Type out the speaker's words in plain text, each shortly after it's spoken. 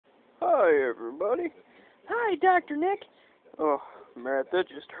Hi, everybody. Hi, Dr. Nick. Oh, Matt, that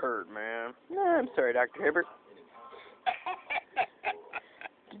just hurt, man. I'm sorry, Dr. Hibbert.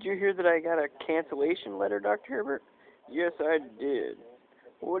 Did you hear that I got a cancellation letter, Dr. Hibbert? Yes, I did.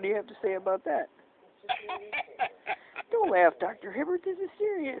 What do you have to say about that? Don't laugh, Dr. Hibbert. This is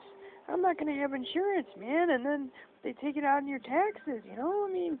serious. I'm not going to have insurance, man, and then they take it out in your taxes, you know?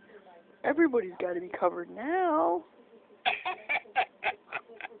 I mean, everybody's got to be covered now.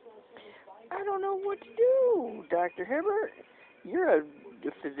 I don't know what to do, Dr. Hibbert. You're a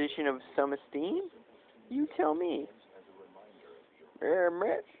physician of some esteem. You tell me.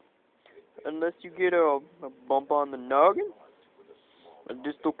 Matt, unless you get a bump on the noggin, a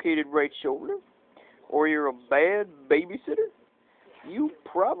dislocated right shoulder, or you're a bad babysitter, you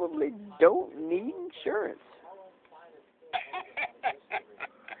probably don't need insurance.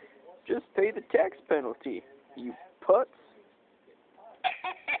 Just pay the tax penalty, you putz.